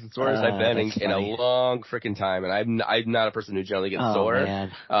the sorest I've been in a long freaking time, and I'm not a person who generally gets sore.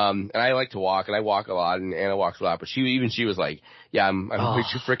 Man. And I like to walk, and I walk a lot, and Anna walks a lot, but she was like, yeah, I'm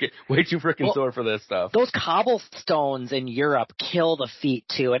way too freaking sore for this stuff. Those cobblestones in Europe kill the feet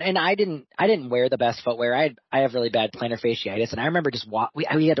too, and I didn't wear the best footwear. I have really bad plantar fasciitis, and I remember just we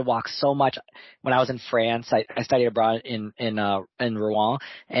had to walk so much when I was in France. I studied abroad in Rouen,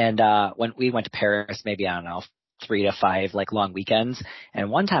 and when we went to Paris, maybe, I don't know, 3 to 5 like long weekends. And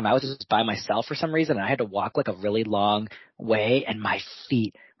one time I was just by myself for some reason, and I had to walk like a really long way, and my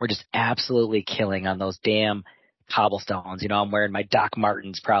feet were just absolutely killing on those damn cobblestones. I'm wearing my Doc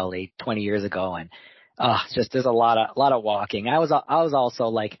Martens probably 20 years ago, and it's just, there's a lot of walking. I was also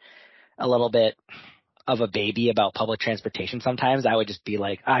like a little bit of a baby about public transportation. Sometimes I would just be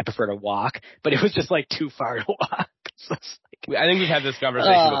like, I prefer to walk, but it was just like too far to walk. So I think we've had this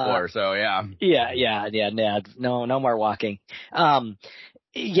conversation before, so yeah. Yeah. No more walking.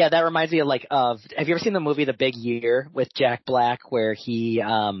 Yeah, that reminds me of have you ever seen the movie The Big Year with Jack Black, where he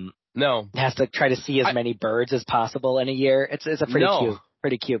no has to try to see as many birds as possible in a year? It's a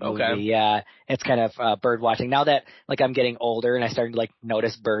pretty cute movie. Okay. Yeah, it's kind of bird watching. Now that like I'm getting older and I started to like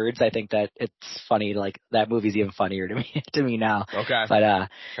notice birds, I think that it's funny. Like that movie's even funnier to me now. Okay. But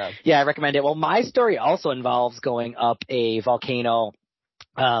yeah, I recommend it. Well, my story also involves going up a volcano.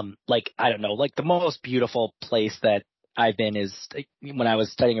 Like I don't know, like the most beautiful place that I've been is when I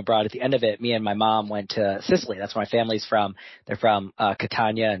was studying abroad. At the end of it, me and my mom went to Sicily. That's where my family's from. They're from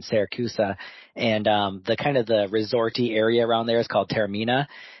Catania and Syracuse, and the kind of the resorty area around there is called Taormina.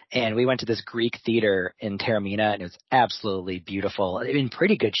 And we went to this Greek theater in Taormina, and it was absolutely beautiful, in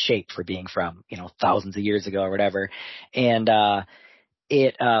pretty good shape for being from thousands of years ago or whatever. And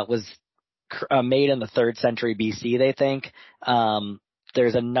it was made in the 3rd century BC, they think.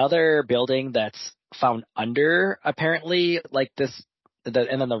 There's another building that's found under, apparently, like this, and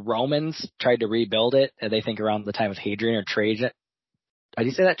then the Romans tried to rebuild it, and they think around the time of Hadrian or Trajan. Did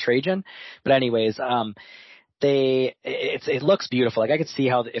you say that, Trajan? But anyways, it looks beautiful. Like I could see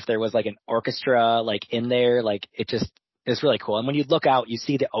how if there was like an orchestra like in there, like it just It's really cool. And when you look out, you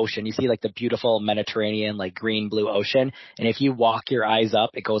see the ocean. You see like the beautiful Mediterranean, like green blue ocean. And if you walk your eyes up,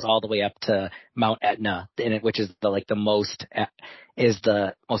 it goes all the way up to Mount Etna, which is the most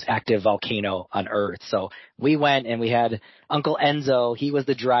active volcano on Earth. So we went and we had Uncle Enzo. He was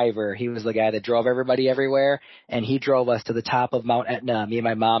the driver. He was the guy that drove everybody everywhere. And he drove us to the top of Mount Etna. Me and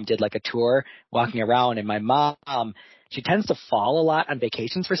my mom did like a tour walking around, and my mom, she tends to fall a lot on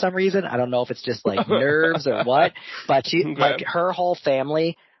vacations for some reason. I don't know if it's just like nerves or what, but like her whole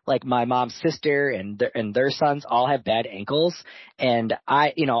family, like my mom's sister and their sons all have bad ankles. And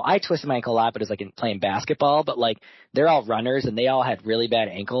I twisted my ankle a lot, but it's like in playing basketball, but like they're all runners and they all had really bad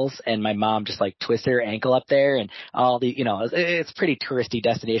ankles. And my mom just like twisted her ankle up there, and all the, it's a pretty touristy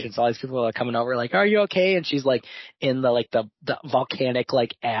destination. So all these people are coming over like, are you okay? And she's like in the volcanic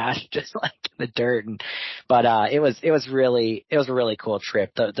like ash, just like in the dirt. But it was a really cool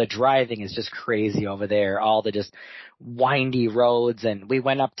trip. The driving is just crazy over there. All the just windy roads, and we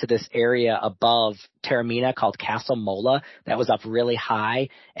went up to this area above Taormina called Castle Mola that was up really high,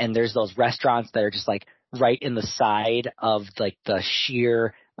 and there's those restaurants that are just like right in the side of like the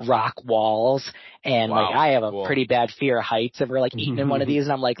sheer rock walls, and like I have a pretty bad fear of heights, and we're like eating in one of these,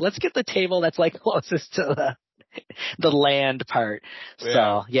 and I'm like, let's get the table that's like closest to the land part.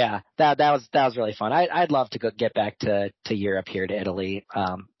 So yeah, that was really fun. I'd love to get back to Europe here to Italy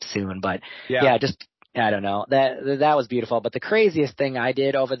soon, but yeah, just I don't know. That was beautiful. But the craziest thing I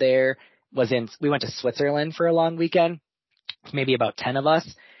did over there was we went to Switzerland for a long weekend, maybe about 10 of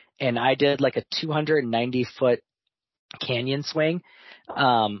us. And I did like a 290-foot canyon swing,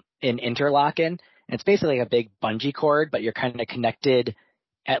 in Interlaken. And it's basically a big bungee cord, but you're kind of connected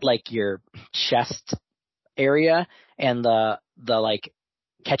at like your chest area. And the like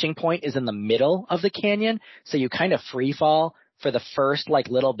catching point is in the middle of the canyon. So you kind of free fall for the first like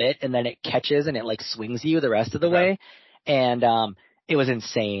little bit, and then it catches and it like swings you the rest of the way. And it was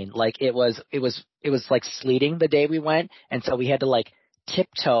insane. Like it was like sleeting the day we went, and so we had to like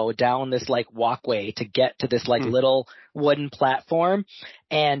tiptoe down this like walkway to get to this like little wooden platform.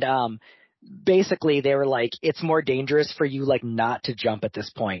 And basically they were like, it's more dangerous for you like not to jump at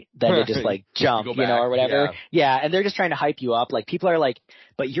this point than to just like jump, or whatever. Yeah. And they're just trying to hype you up. Like people are like,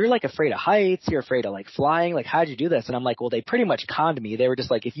 but you're like afraid of heights. You're afraid of like flying. Like, how'd you do this? And I'm like, well, they pretty much conned me. They were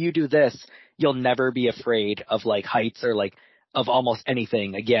just like, if you do this, you'll never be afraid of like heights or like of almost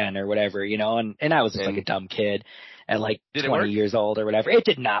anything again or whatever, and I was just like a dumb kid at like 20 years old or whatever. It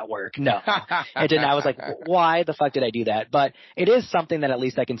did not work. No, it didn't. I was like, why the fuck did I do that? But it is something that at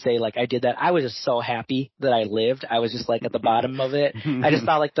least I can say, like, I did that. I was just so happy that I lived. I was just like at the bottom of it. I just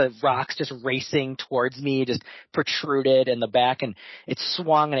thought like the rocks just racing towards me, just protruded in the back, and it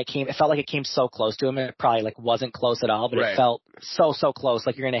swung, and it felt like it came so close to him, and it probably like wasn't close at all, but it felt so close,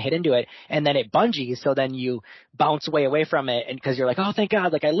 like you're going to hit into it. And then it bungees. So then you bounce away from it. And cause you're like, oh, thank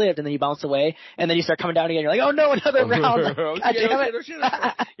God, like I lived. And then you bounce away, and then you start coming down again. You're like, oh no, another round. Like, God damn it.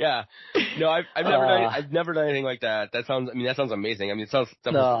 Yeah. No, I've never done anything like that. That sounds amazing. I mean, it sounds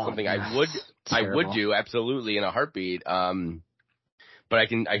definitely something I would do absolutely in a heartbeat. But I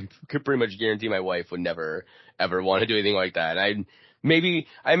could pretty much guarantee my wife would never ever want to do anything like that. I may have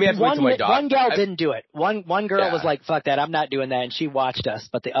to wait till my daughter. One gal didn't do it. One girl was like, fuck that, I'm not doing that, and she watched us,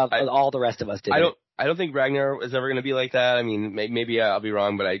 but all the rest of us did. I don't think Ragnar is ever going to be like that. I mean, maybe I'll be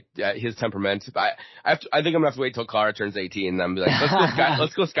wrong, but his temperament. I think I'm going to have to wait till Clara turns 18, and I'm like,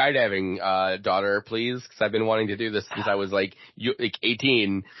 let's go skydiving, daughter, please, because I've been wanting to do this since I was like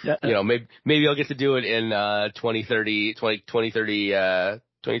 18. Maybe I'll get to do it in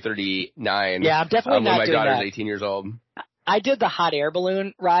 2039. Yeah, I'm definitely not doing that. When my daughter's 18 years old. I did the hot air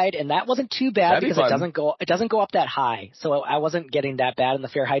balloon ride, and that wasn't too bad because it doesn't go up that high. So I wasn't getting that bad in the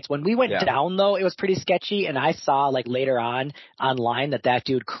fair heights. When we went down though, it was pretty sketchy, and I saw like later on online that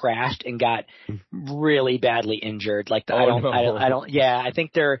dude crashed and got really badly injured. Like I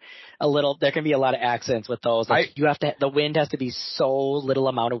think there can be a lot of accidents with those. Like the wind has to be so little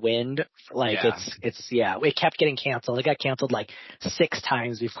amount of wind. Like it kept getting canceled. It got canceled like 6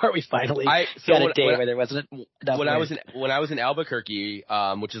 times before we finally got a day where there wasn't enough wind. When I was in Albuquerque,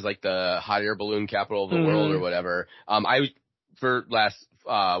 which is like the hot air balloon capital of the world or whatever, for last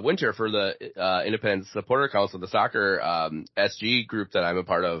winter for the Independent Supporter Council, the soccer SG group that I'm a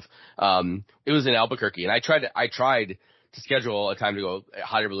part of, it was in Albuquerque, and I tried to schedule a time to go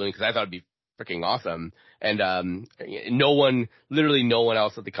hot air balloon because I thought it'd be freaking awesome. And literally no one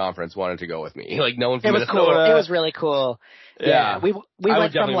else at the conference wanted to go with me. Like no one from Minnesota. Cool. It was really cool. Yeah. We I went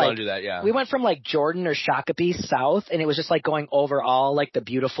would definitely from want to do that, yeah. We went from like Jordan or Shakopee south, and it was just like going over all like the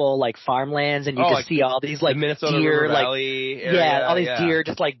beautiful like farmlands, and you could see all these like the Minnesota deer, River like Valley area, all these deer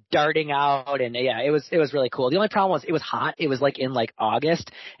just like darting out, and it was really cool. The only problem was it was hot. It was like in like August,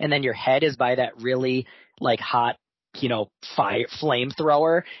 and then your head is by that really like hot,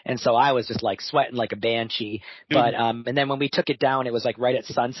 flamethrower, and so I was just like sweating like a banshee. But and then when we took it down, it was like right at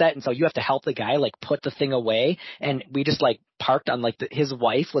sunset, and so you have to help the guy like put the thing away, and we just like parked on like his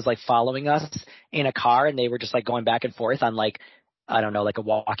wife was like following us in a car, and they were just like going back and forth on like, I don't know, like a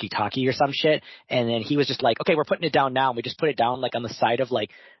walkie-talkie or some shit. And then he was just like, okay, we're putting it down now. And we just put it down like on the side of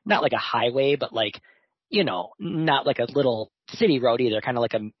like, not like a highway, but like, not like a little city road either, kind of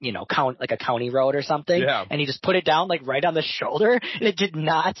like a county road or something. Yeah. And he just put it down like right on the shoulder. And it did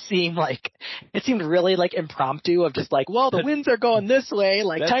not seem like, it seemed really like impromptu of just like, well, the winds are going this way,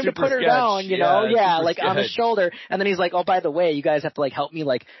 like time to put her down, like on the shoulder. And then he's like, oh, by the way, you guys have to like help me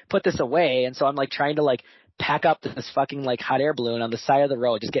like put this away. And so I'm like trying to like pack up this fucking like hot air balloon on the side of the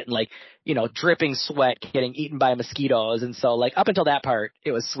road, just getting like, dripping sweat, getting eaten by mosquitoes. And so like up until that part,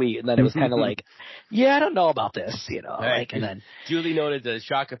 it was sweet. And then it was kind of like, yeah, I don't know about this, like, and then duly noted the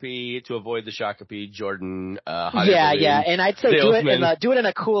Shakopee to avoid the Shakopee Jordan. Yeah. And I'd say do it in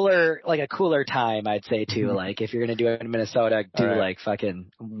a cooler time. I'd say too, like if you're going to do it in Minnesota, do like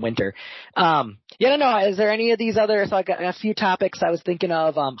fucking winter. Is there any of these other, so I got a few topics I was thinking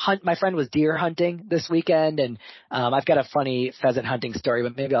of. My friend was deer hunting this weekend, and I've got a funny pheasant hunting story,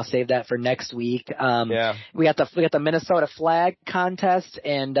 but maybe I'll save that for next week. We got the Minnesota flag contest,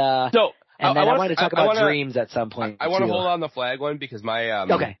 and I wanted to talk about dreams at some point. I want to hold on the flag one because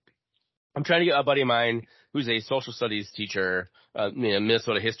okay. I'm trying to get a buddy of mine who's a social studies teacher,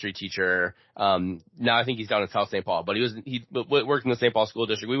 Minnesota history teacher. Now I think he's down in South St. Paul, but he worked in the St. Paul school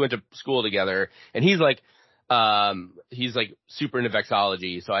district. We went to school together, and he's like super into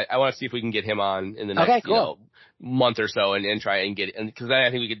vexology. So I want to see if we can get him on in the next month or so and try and get it. And cause I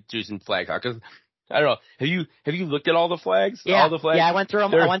think we could do some flag talk. Cause I don't know. Have you looked at all the flags? Yeah. All the flags? Yeah. I went through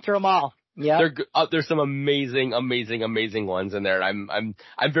them all. Yeah. There's some amazing ones in there. I'm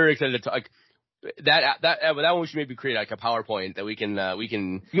very excited to talk. That one we should maybe create like a PowerPoint that we can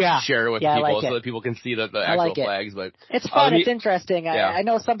share with people so that people can see the actual flags. But it's fun. It's interesting. I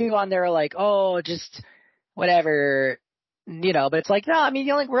know some people on there are like, oh, just whatever, but it's like, no, I mean,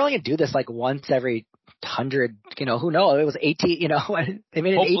 we're only gonna do this like once every 100, who knows? It was 18, they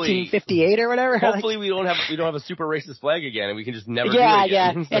made it 1858 or whatever. Hopefully we don't have a super racist flag again, and we can just never do it again.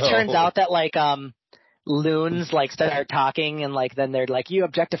 Yeah. So. It turns out that like loons like start talking, and like then they're like, you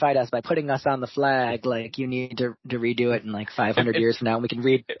objectified us by putting us on the flag, like you need to redo it in like 500 years from now, and we can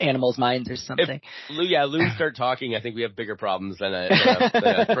read animals' minds or something. Loons start talking, I think we have bigger problems than a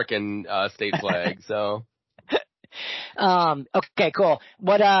frickin' state flag. So. Okay, cool.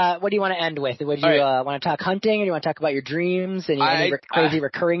 What do you want to end with? Would you want to talk hunting, or do you want to talk about your dreams and any crazy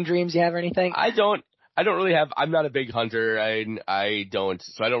recurring dreams you have or anything? I don't really have. I'm not a big hunter. I don't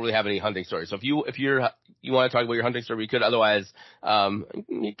really have any hunting stories. So if you want to talk about your hunting story, we could. Otherwise,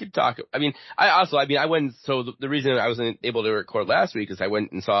 you could talk. I mean, I went. So the reason I wasn't able to record last week is I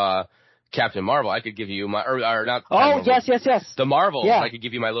went and saw Captain Marvel. I could give you my or not. Oh, yes. The Marvels. Yeah. I could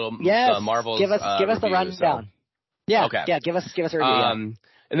give you my little Marvels. Give us the rundown. So. Yeah. Okay. Yeah. Give us a review.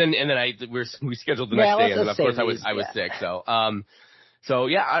 And then we scheduled the next day, and then of course I was sick. So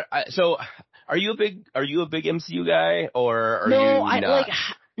so are you a big MCU guy, or are you not?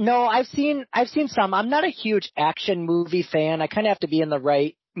 No, I've seen some. I'm not a huge action movie fan. I kind of have to be in the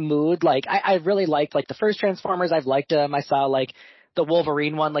right mood. Like I really liked like the first Transformers. I've liked them. I saw like the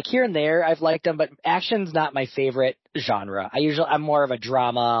Wolverine one, like here and there I've liked them, but action's not my favorite genre. I'm more of a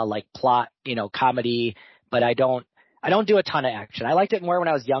drama, like plot, comedy, but I don't do a ton of action. I liked it more when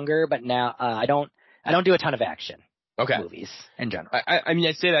I was younger, but now I don't do a ton of action movies in general. I mean,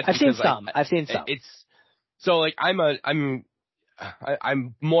 I say that I've seen some. It's so like I'm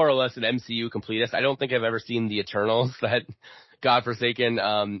more or less an MCU completist. I don't think I've ever seen the Eternals, that godforsaken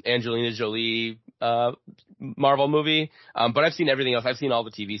Angelina Jolie Marvel movie. But I've seen everything else. I've seen all the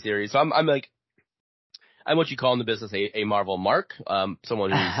TV series. So I'm what you call in the business a Marvel mark,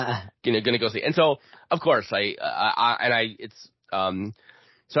 someone who's gonna go see. And so of course you don't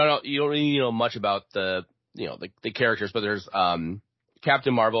really know much about the characters, but there's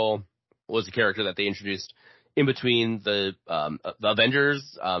Captain Marvel was a character that they introduced in between the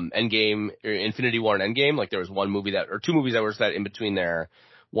Avengers, Endgame, or Infinity War and Endgame. Like there was two movies that were set in between there.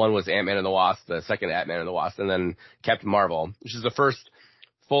 One was Ant-Man and the Wasp, the second Ant-Man and the Wasp, and then Captain Marvel, which is the first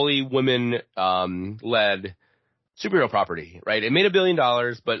fully women led superhero property, right? It made $1 billion,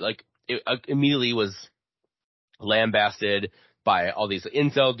 but like it immediately was lambasted by all these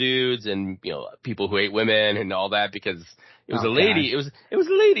incel dudes and, you know, people who hate women and all that, because it was a lady. God. It was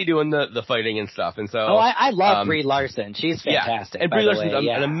a lady doing the fighting and stuff. And so, I love Brie Larson. She's fantastic. Yeah. And Brie Larson's way.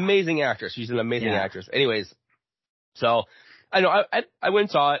 an amazing actress. She's an amazing actress. Anyways, so I know I went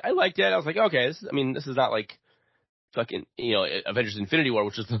and saw it. I liked it. I was like, okay, this is not like fucking, you know, Avengers Infinity War,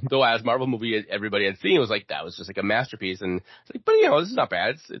 which was the last Marvel movie everybody had seen. It was like, that was just like a masterpiece. And it's like, but you know, this is not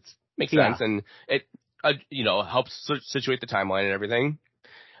bad. It's makes sense. And it, you know, helps situate the timeline and everything.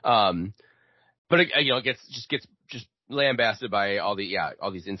 But it, you know, it gets lambasted by all these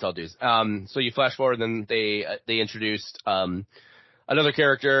incel dudes. So you flash forward, then they introduced, another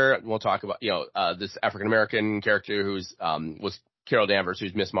character. We'll talk about, you know, this African American character who's, was Carol Danvers,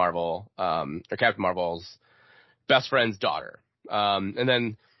 who's Miss Marvel, or Captain Marvel's best friend's daughter. And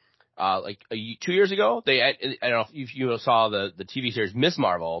then, like 2 years ago, I don't know if you saw the TV series Miss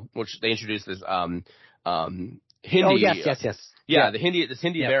Marvel, which they introduced this, Hindi. Oh, yes. Yeah, this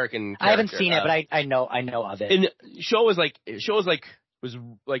Hindi American character. I haven't seen it, but I know of it. And the show was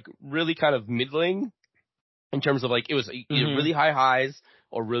really kind of middling in terms of like, it was either really high highs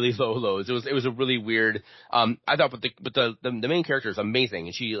or really low lows. It was a really weird, I thought, but the main character is amazing,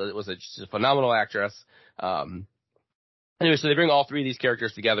 and she was just a phenomenal actress. Anyway, so they bring all three of these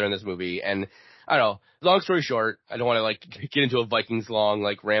characters together in this movie, and I don't know, long story short, I don't want to like get into a Vikings long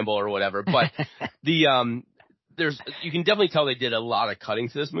like ramble or whatever, but you can definitely tell they did a lot of cutting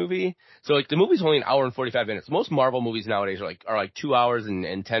to this movie. So like the movie's only an hour and 45 minutes. Most Marvel movies nowadays are like 2 hours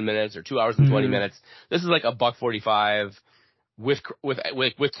and 10 minutes or 2 hours and 20 minutes. This is like $1.45 with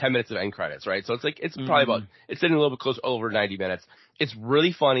 10 minutes of end credits, right? So it's like, it's probably about, it's sitting a little bit close over 90 minutes. It's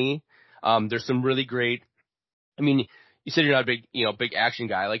really funny. There's some really great, I mean, you said you're not a big action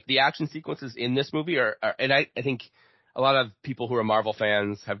guy. Like the action sequences in this movie are and I think a lot of people who are Marvel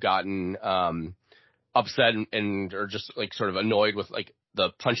fans have gotten, upset and or just like sort of annoyed with like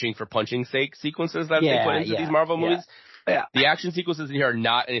the punching for punching sake sequences that they put into these Marvel movies. Yeah. The action sequences in here are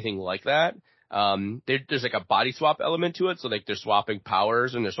not anything like that. There's like a body swap element to it. So like they're swapping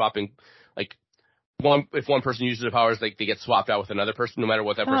powers, and they're swapping like if one person uses their powers, like they get swapped out with another person no matter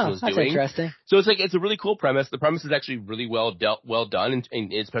what that person is doing. That's interesting. So it's like, it's a really cool premise. The premise is actually really well done,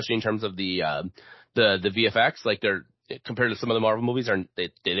 and especially in terms of the VFX. Like they're, compared to some of the Marvel movies,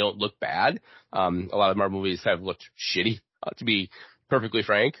 they don't look bad. A lot of Marvel movies have looked shitty, to be perfectly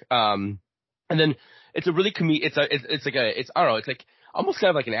frank. And then it's a really it's I don't know, it's like almost kind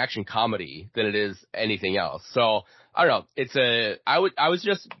of like an action comedy than it is anything else. So I don't know, I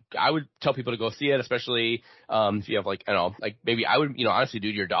would tell people to go see it, especially if you have like, I don't know, like maybe I would, you know, honestly,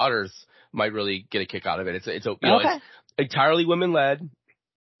 dude, your daughters might really get a kick out of it. It's entirely women led.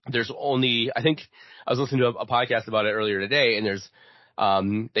 There's only, I think I was listening to a podcast about it earlier today, and there's,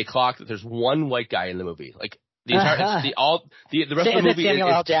 they clocked that there's one white guy in the movie. Like the entire, the rest of the movie Samuel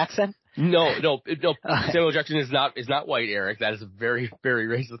L. Jackson? No, Samuel Jackson is not white, Eric. That is a very, very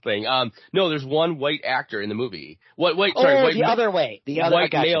racist thing. No, there's one white actor in the movie. The other way. The other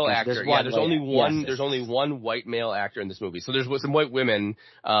white male actor. There's only one. Yes. There's only one white male actor in this movie. So there's some white women,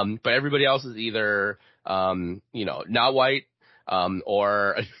 but everybody else is either, you know, not white,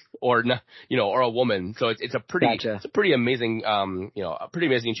 or a woman. So it's a pretty amazing, you know, a pretty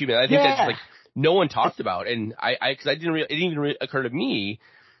amazing achievement. I think that's like no one talked about. And it didn't even occur to me.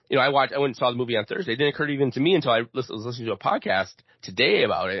 You know, I went and saw the movie on Thursday. It didn't occur even to me until I was listening to a podcast today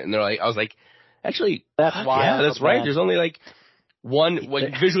about it. And I was like, actually, that's wild. Yeah, that's right. There's only like one,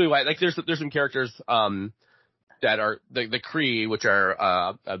 like visually white, like there's some characters, that are the Kree, which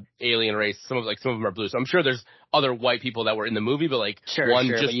are alien race. Some of them are blue. So I'm sure there's other white people that were in the movie, but like just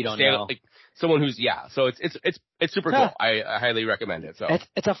but you don't know. Like someone who's So it's super cool. I highly recommend it. So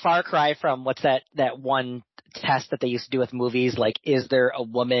it's a far cry from what's that one test that they used to do with movies. Like, is there a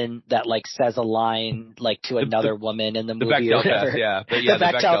woman that like says a line like to another woman in the movie? The Bechdel test, yeah. The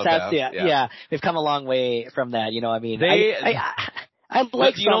Bechdel test, yeah. We've come a long way from that. You know, I mean, I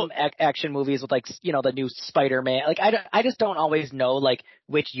like some action movies with like, you know, the new Spider-Man. Like I just don't always know like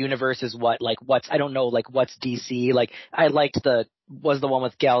which universe is what, like I don't know like what's DC. Like I liked was the one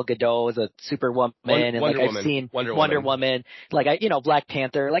with Gal Gadot as a Superwoman, and like I've seen Wonder Woman. Like Black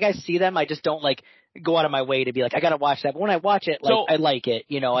Panther. Like I see them, I just don't like go out of my way to be like, I gotta watch that. But when I watch it, like I like it,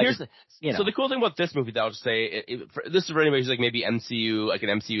 you know. So the cool thing about this movie that I'll just say, this is for anybody who's like maybe MCU, like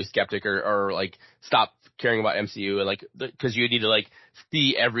an MCU skeptic or like stop caring about MCU, and like, because you need to like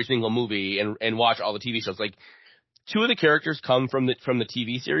see every single movie and watch all the TV shows. Like 2 of the characters come from the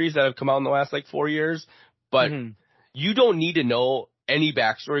TV series that have come out in the last like 4 years, but you don't need to know any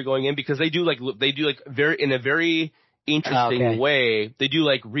backstory going in because they do like very interesting way. They do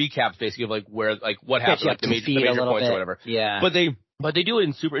like recaps basically of like where like what happened, like the major points or whatever. Yeah. But they do it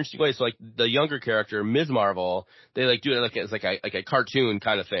in super interesting ways. So like the younger character, Ms. Marvel, they like do it like as like a cartoon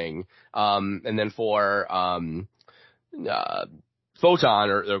kind of thing. And then for Photon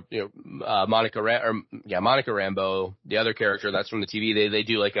or Monica Rambeau, the other character that's from the TV, they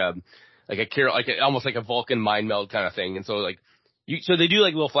do like almost like a Vulcan mind meld kind of thing. And so like so they do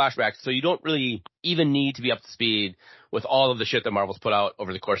like little flashbacks. So you don't really even need to be up to speed with all of the shit that Marvel's put out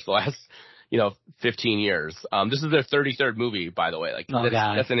over the course of the last 15 years. This is their 33rd movie, by the way. Like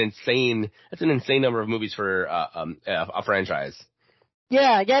that's an insane number of movies for a franchise.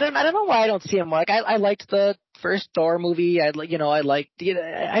 Yeah, I don't know why I don't see them more. Like I liked the first Thor movie. I've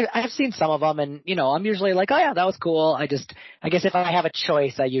seen some of them, and I'm usually like, oh yeah, that was cool. I guess if I have a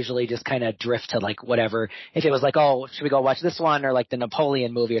choice, I usually just kind of drift to like whatever. If it was like, oh, should we go watch this one or like the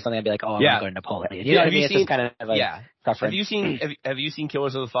Napoleon movie or something, I'd be like, oh, I'm gonna go to Napoleon. You know what I mean? It's just kind of a preference. Have you seen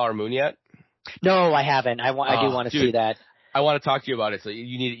Killers of the Flower Moon yet? No, I haven't. I do want to see that. I want to talk to you about it, so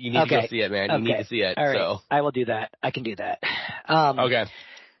you need to go see it, man. You need to see it. All right. So I will do that. I can do that. Okay.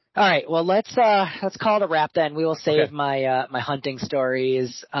 All right. Well, let's call it a wrap then. We will save my hunting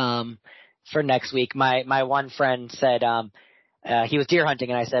stories for next week. My one friend said he was deer hunting,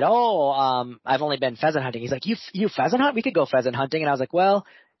 and I said, I've only been pheasant hunting. He's like, you pheasant hunt? We could go pheasant hunting. And I was like, well,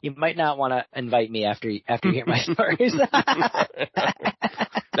 you might not want to invite me after you hear my stories.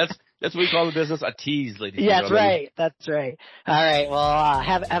 That's what we call the business a tease, ladies and gentlemen. Yeah, that's right. All right. Well,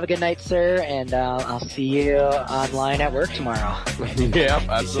 have a good night, sir, and I'll see you online at work tomorrow. Yeah,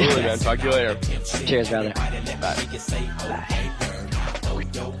 absolutely, man. Talk to you later. Cheers, brother. Bye.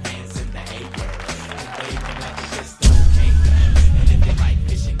 Bye.